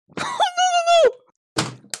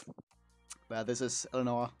But this is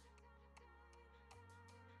Eleanor.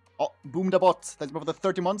 Oh, Boom the Bot. Thank you for the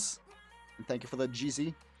 30 months. And thank you for the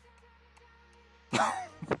GC.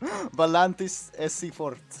 Valantis SC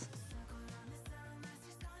Fort.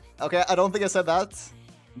 Okay, I don't think I said that,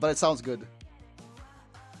 but it sounds good.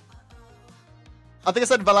 I think I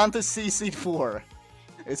said Valantis CC4.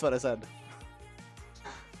 Is what I said.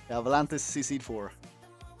 Yeah, Valantis CC4.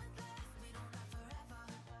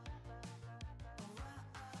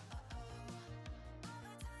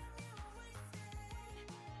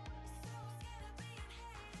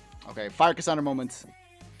 Okay, Fire Cassandra moment.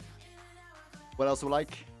 What else do we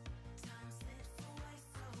like?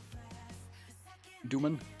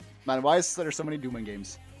 Dooman. Man, why is there so many Dooman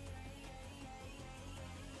games?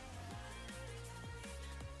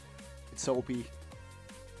 It's so OP. Okay,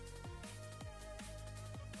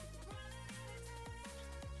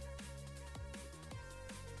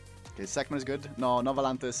 Sekman is good. No, not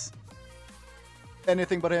Valantis.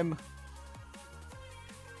 Anything but him.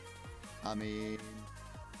 I mean...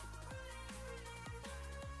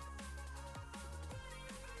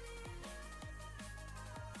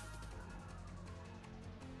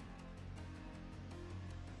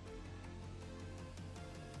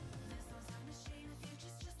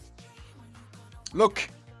 Look!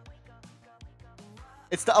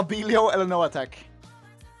 It's the Abilio Eleanor attack.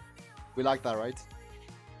 We like that, right?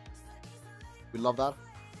 We love that.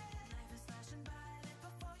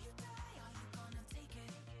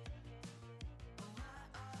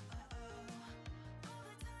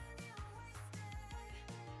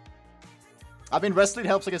 I mean, Wrestling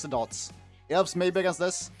helps against the dots. It helps maybe against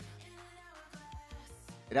this.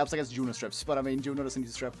 It helps against Juno strips, but I mean, Juno doesn't need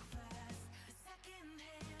to strip.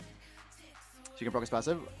 She can proc his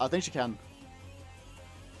passive? I think she can.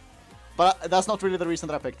 But that's not really the reason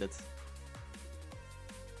that I picked it.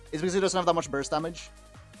 It's because he doesn't have that much burst damage.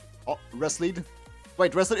 Oh, Rest Lead.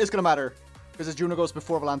 Wait, Rest Lead is gonna matter. Because his Juno goes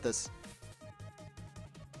before Volantis.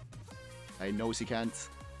 I knows he can't.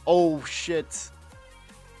 Oh, shit.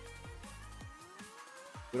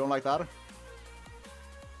 We don't like that.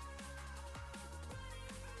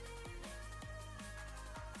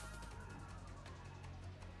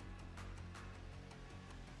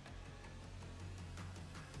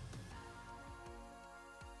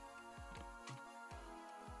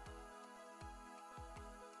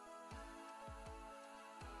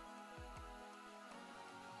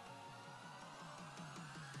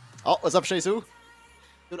 Oh, what's up, Shaisu?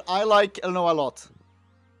 Dude, I like Eleanor a lot.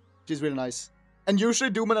 She's really nice. And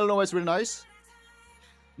usually Doom and Eleanor is really nice.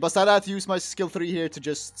 But instead I have to use my skill 3 here to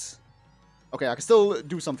just... Okay, I can still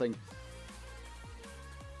do something.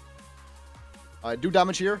 Alright, do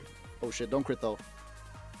damage here. Oh shit, don't crit though.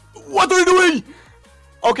 What are you doing?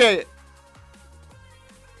 Okay.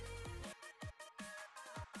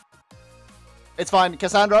 It's fine.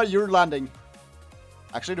 Cassandra, you're landing.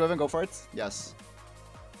 Actually, do I even go for it? Yes.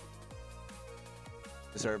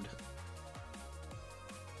 Deserved.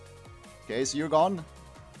 Okay, so you're gone.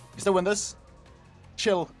 You still win this.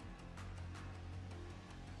 Chill.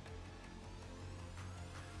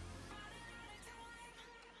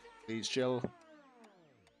 Please chill.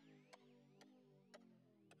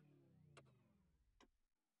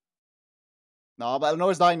 No, but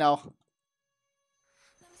Eleanor's dying now.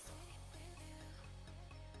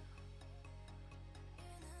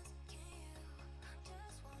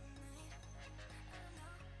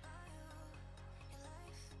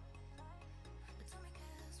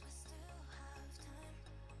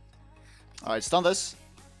 Alright, stun this.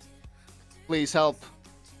 Please help.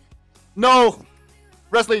 No!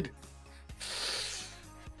 Rest lead!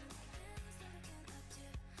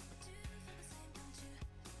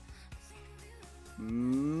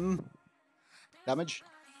 Damage?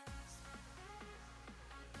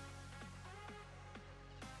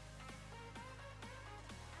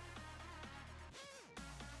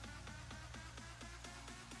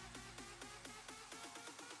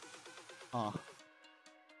 Huh.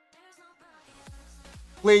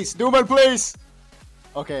 Please, Dooman, please!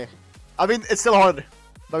 Okay. I mean, it's still hard,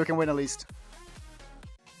 but we can win at least.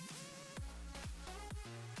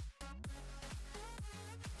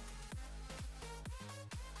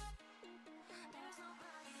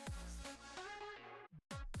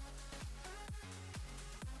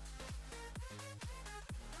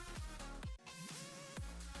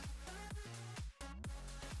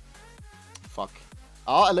 Fuck.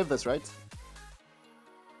 Oh, I live this, right?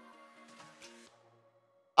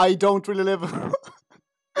 I don't really live.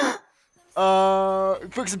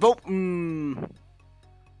 Fix both. Okay,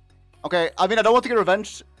 I mean, I don't want to get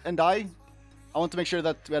revenge and die. I want to make sure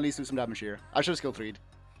that we at least do some damage here. I should have skill 3'd.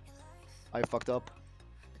 I fucked up.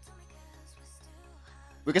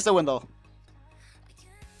 We can still win though.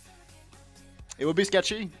 It would be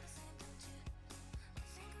sketchy.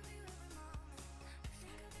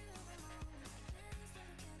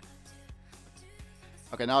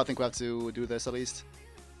 Okay, now I think we have to do this at least.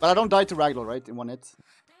 But I don't die to Ragdoll, right? In one hit.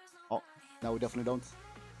 Oh, no, we definitely don't.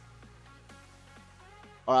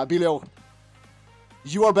 Alright, Abilio.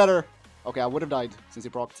 You are better. Okay, I would have died since he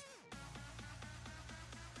procced.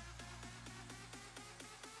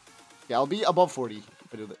 Okay, I'll be above 40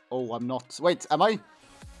 if I do that. Oh, I'm not. Wait, am I?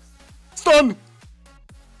 Stun!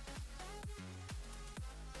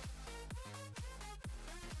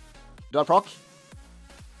 Do I proc?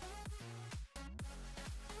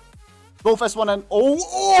 Both S1 and...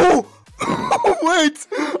 Oh! Oh! Wait!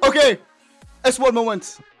 Okay! S1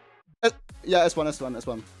 moment. Yeah,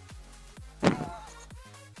 S1.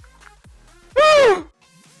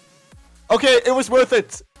 Okay, it was worth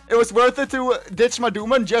it. It was worth it to ditch my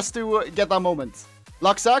Doomman just to get that moment.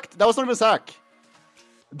 Luck sacked? That was not even a sack.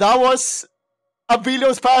 That was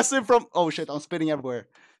Abilio's passive from... Oh shit, I'm spinning everywhere.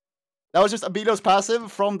 That was just Abilio's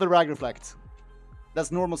passive from the Rag Reflect.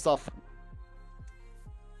 That's normal stuff.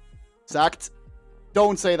 Sacked.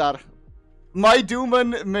 Don't say that. My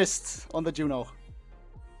Doomman missed on the Juno.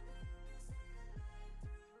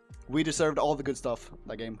 We deserved all the good stuff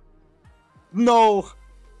that game. No!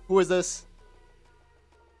 Who is this?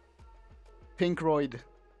 Pinkroid.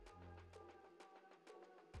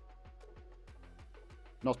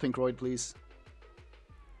 Not Pinkroid, please.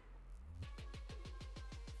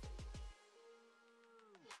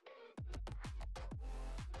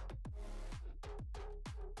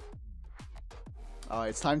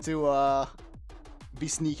 It's time to be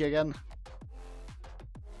sneaky again.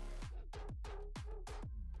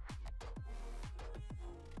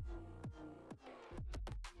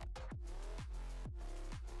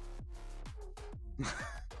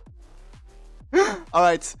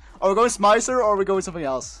 Alright, are we going Smicer or are we going something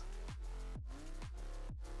else?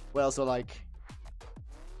 What else do I like?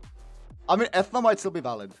 I mean, Ethna might still be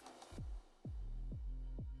valid.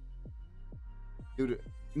 Dude,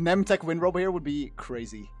 NEM Tech Windrobe here would be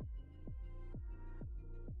crazy.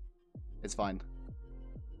 It's fine.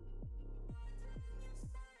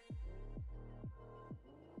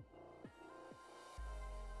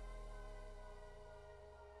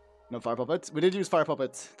 No Fire Puppet. We did use Fire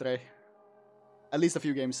Puppet today. At least a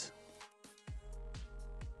few games.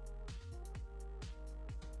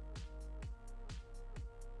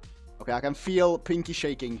 Okay, I can feel Pinky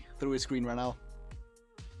shaking through his screen right now.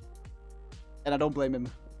 And I don't blame him.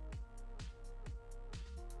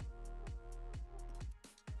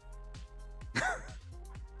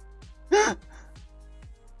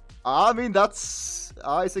 I mean, that's...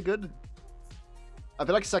 is it good? I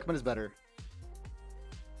feel like Sekman is better.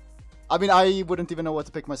 I mean, I wouldn't even know what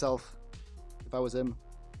to pick myself if I was him.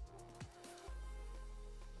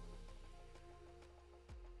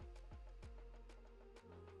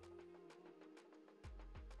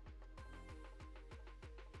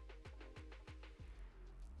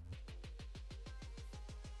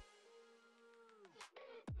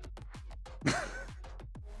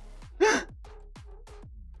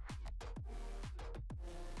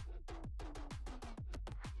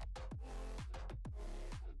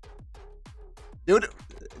 Dude,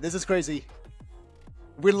 this is crazy.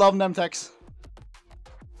 We love Nemtex.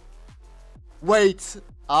 Wait.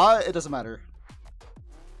 It doesn't matter.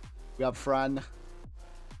 We have Fran.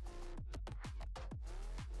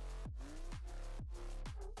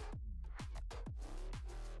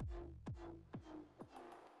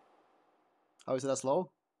 How is it that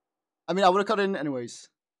slow? I mean, I would have cut in anyways.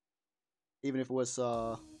 Even if it was,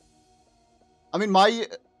 I mean,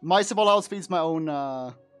 my Cibola outspeeds my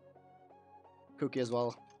own, cookie as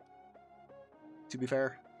well. To be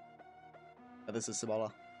fair. Yeah, this is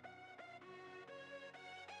Cibola.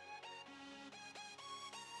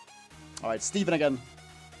 Alright, Steven again.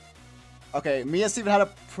 Okay, me and Steven had a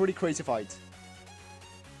pretty crazy fight.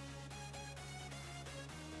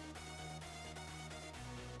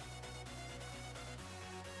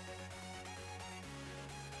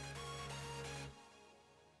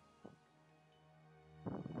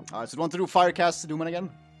 Alright, so do you want to do Firecast Doomman again?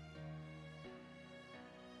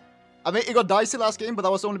 I mean, it got dicey last game, but that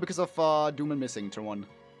was only because of Doomman missing turn 1.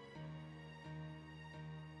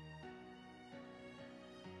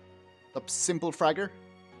 A simple fragger.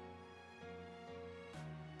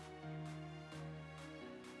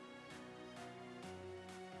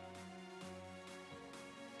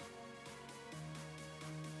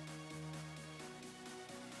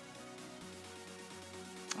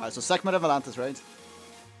 Alright, so Sekmet and Valantis, right?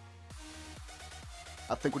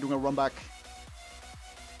 I think we're doing a run back.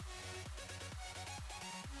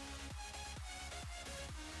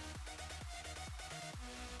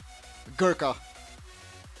 Gurkha.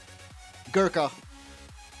 Gurkha.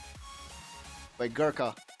 Wait,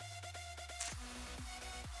 Gurkha.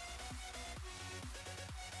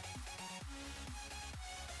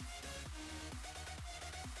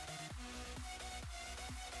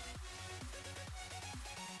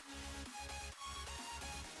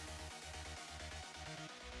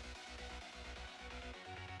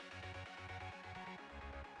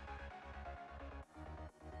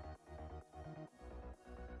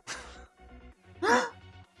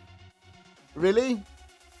 Really?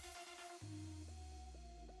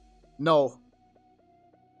 No.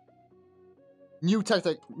 New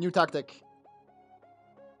tactic. New tactic.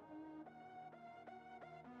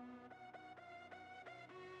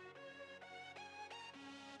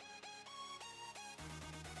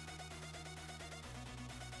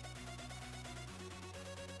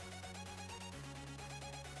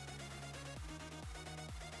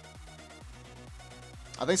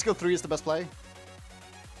 I think skill 3 is the best play.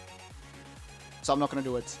 So I'm not gonna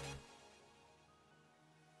do it.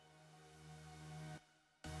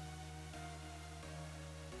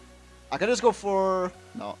 I can just go for...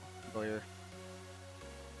 No, go here.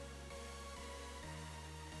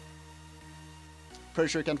 Pretty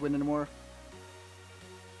sure I can't win anymore.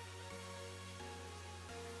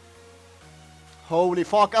 Holy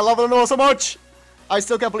fuck, I love Eleanor so much! I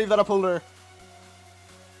still can't believe that I pulled her.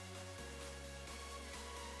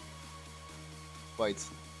 Wait.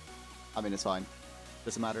 I mean, it's fine.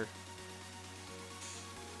 Doesn't matter.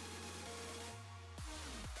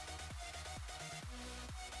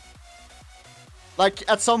 Like,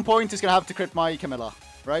 at some point, he's gonna have to crit my Camilla,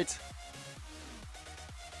 right?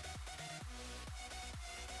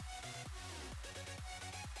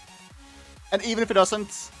 And even if it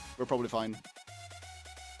doesn't, we're probably fine.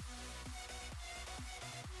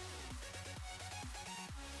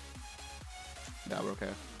 Yeah, we're okay.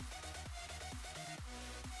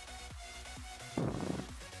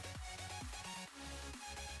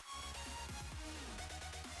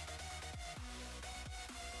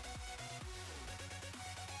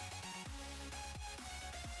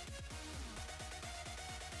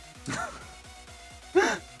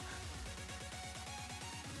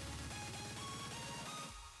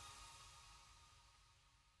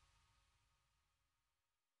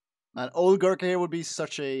 Man, old Gurkha here would be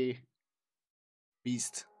such a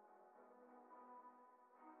beast.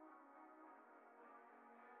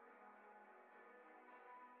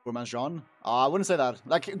 Poor man's John? I wouldn't say that.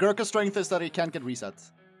 Like, Gurkha's strength is that he can't get reset.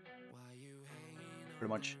 Pretty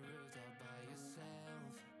much.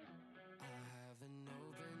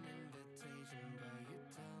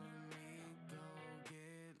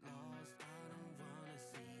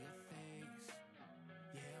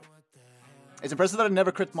 It's impressive that I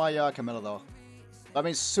never crit my Camilla, though. That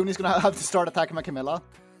means soon he's gonna have to start attacking my Camilla.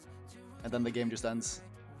 And then the game just ends.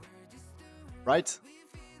 Right?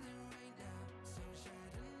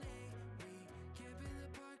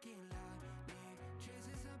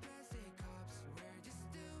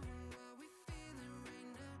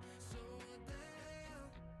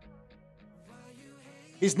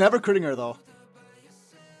 He's never critting her, though.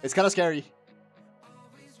 It's kind of scary.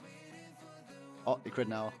 Oh, he crit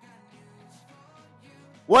now.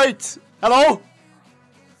 Wait! Hello?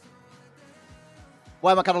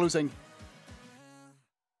 Why am I kind of losing?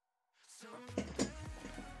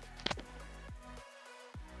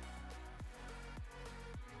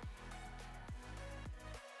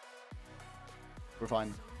 We're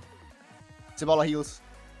fine. Sibala heals.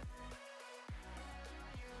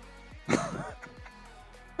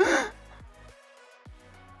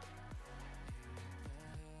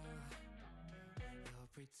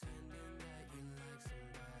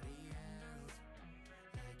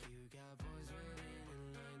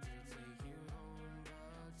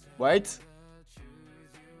 Wait.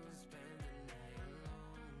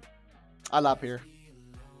 I'll lap here.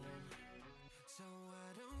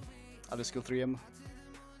 I'll just skill 3 him.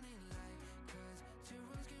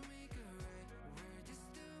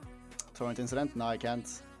 Torrent incident? No, I can't.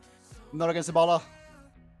 Not against Ibala.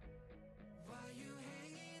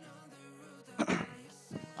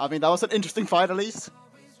 I mean, that was an interesting fight at least.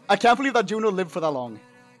 I can't believe that Juno lived for that long.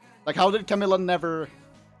 Like, how did Camilla never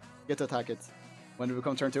get to attack it? When did we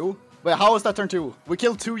come turn 2? Wait, how is that turn 2? We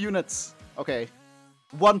killed 2 units. Okay.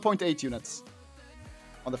 1.8 units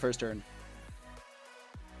on the first turn.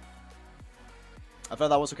 I thought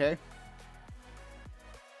that was okay.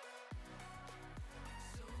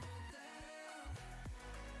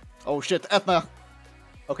 Oh shit, Ethna.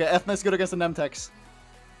 Okay, Ethna is good against the NEM techs.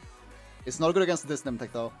 It's not good against this NEM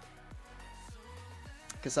tech though.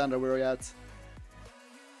 Cassandra, where are you at?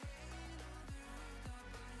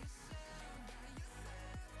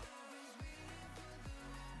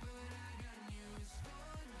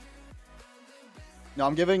 No,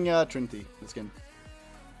 I'm giving Trinity the skin.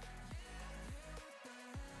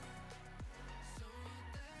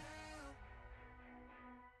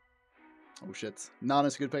 Oh shit. Nan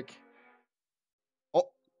is a good pick. Oh,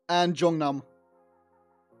 and Jongnam.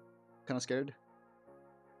 Kinda scared.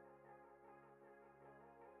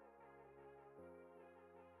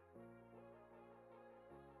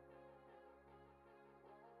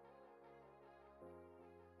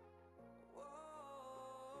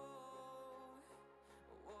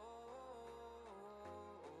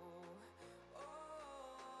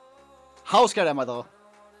 How scared am I though?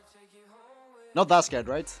 Not that scared,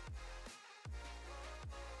 right?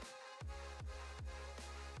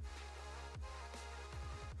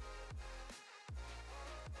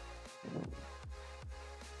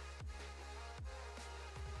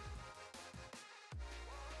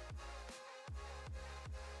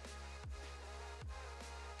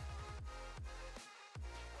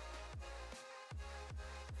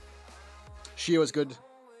 She was good.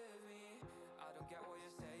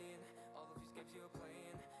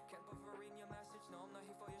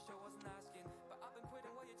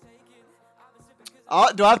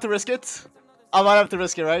 Do I have to risk it? I might have to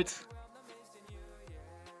risk it, right?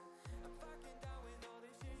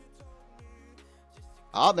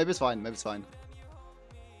 Maybe it's fine. Maybe it's fine.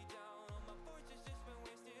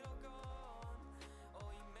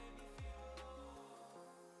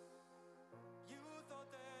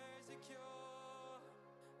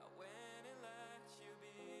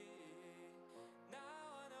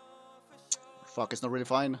 Fuck, it's not really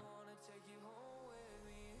fine.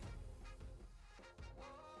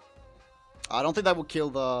 I don't think that would kill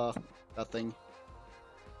that thing.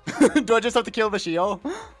 Do I just have to kill the Shio?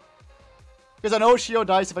 Because I know Shio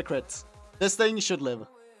dies if I crit. This thing should live,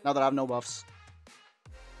 now that I have no buffs.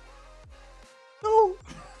 No!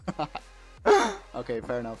 Okay,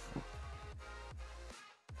 fair enough.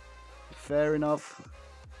 Fair enough.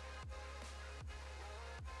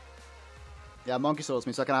 Yeah, monkey souls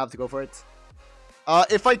me, so I kind of have to go for it.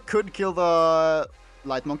 If I could kill the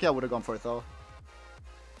light monkey, I would have gone for it though.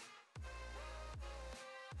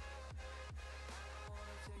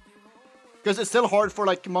 Because it's still hard for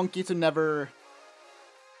like monkey to never...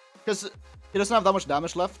 Because he doesn't have that much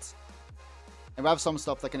damage left. And we have some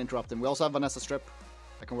stuff that can interrupt him. We also have Vanessa Strip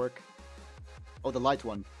that can work. Oh, the light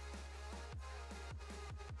one.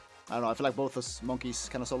 I don't know, I feel like both those monkeys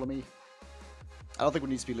kind of solo me. I don't think we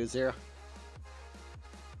need speed leads here.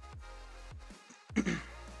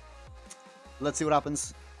 Let's see what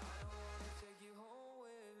happens.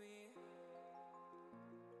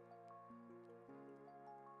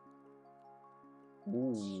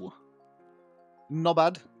 Ooh. Not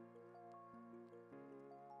bad.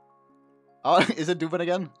 Oh, is it Dubin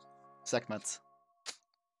again? Sekhmet.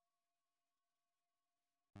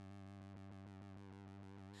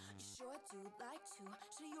 Sure do like to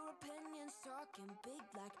share your opinions, talking big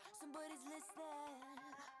like somebody's listening.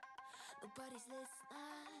 Nobody's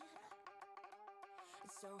listening.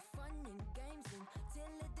 It's so fun in games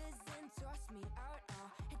until it doesn't toss me out.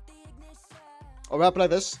 I'll hit the ignition. Or we'll play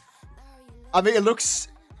this. I mean, it looks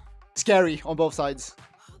scary on both sides.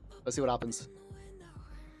 Let's see what happens.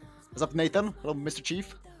 What's up, Nathan? Hello, Mr.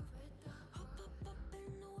 Chief.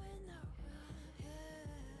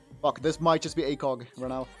 Fuck, this might just be ACOG right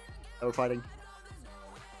now that we're fighting.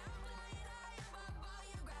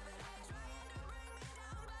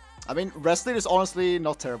 I mean, wrestling is honestly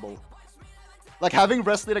not terrible. Like, having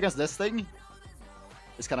wrestling against this thing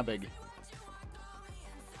is kind of big.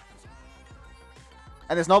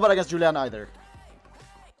 And it's not bad against Julian either.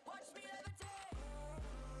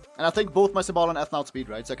 And I think both my Sibal and Ethna outspeed,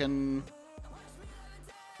 right? So I can...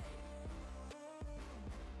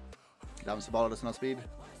 Damn, Sibal doesn't outspeed.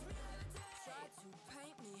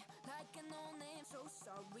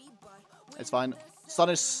 It's fine. Sun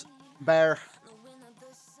is bare.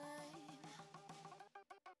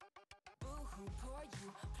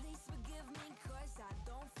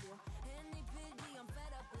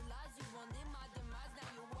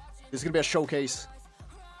 This is gonna be a showcase.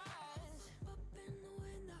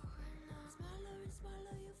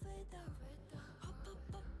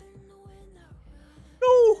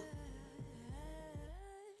 No!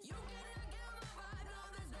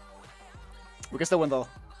 We can still win though.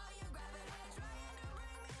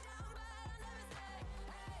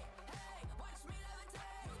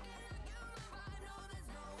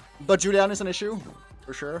 But Julian is an issue,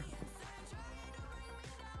 for sure.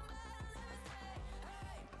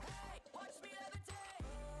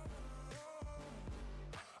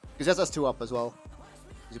 He has us 2 up as well.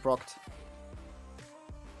 Is he procced?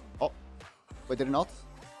 Oh. Wait, did he not?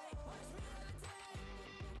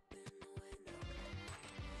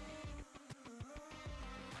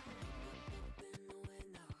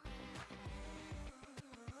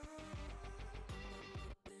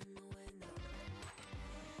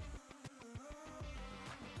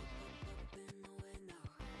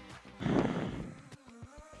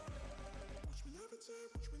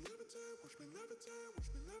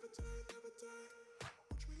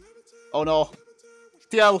 Oh no.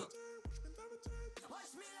 TL.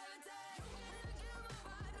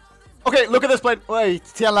 Okay, look at this plane. Wait,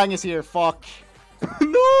 Tian Lang is here. Fuck.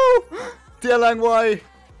 No! Tian Lang, why?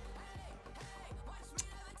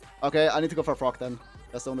 Okay, I need to go for a proc then.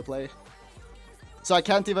 That's the only play. So I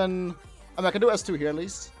can't even... I mean, I can do S2 here at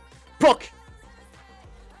least. Proc!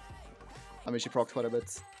 I mean, she procced quite a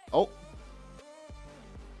bit. Oh.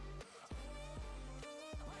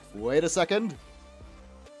 Wait a second.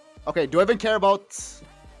 Okay, do I even care about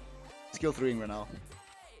skill 3ing right now?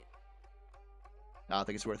 Nah, I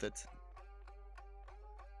think it's worth it.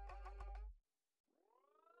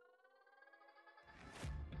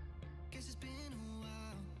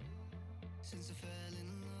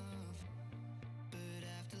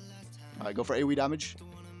 Alright, go for AoE damage.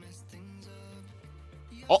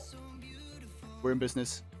 Oh! We're in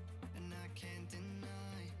business.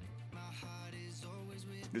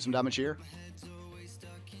 Do some damage here.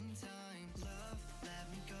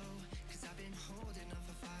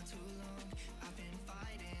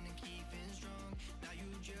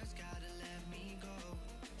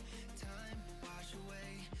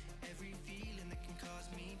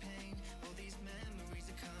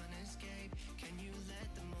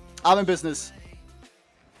 I'm in business.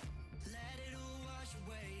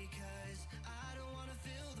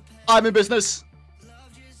 I'm in business.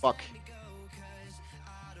 Fuck.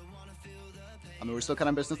 I mean, we're still kind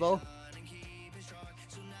of in business though.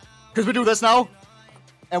 Because we do this now.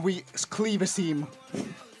 And we cleave a team.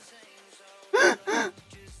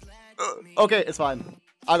 Okay, it's fine.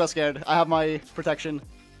 I got scared. I have my protection.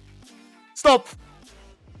 Stop!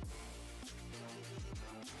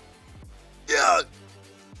 Yeah!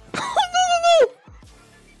 No!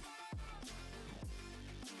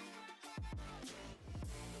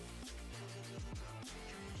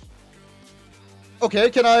 Okay,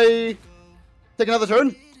 can I take another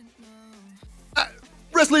turn?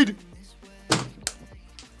 Rest lead!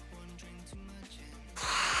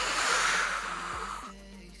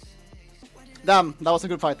 Damn, that was a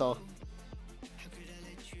good fight though.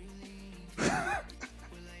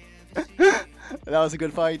 That was a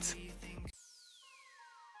good fight.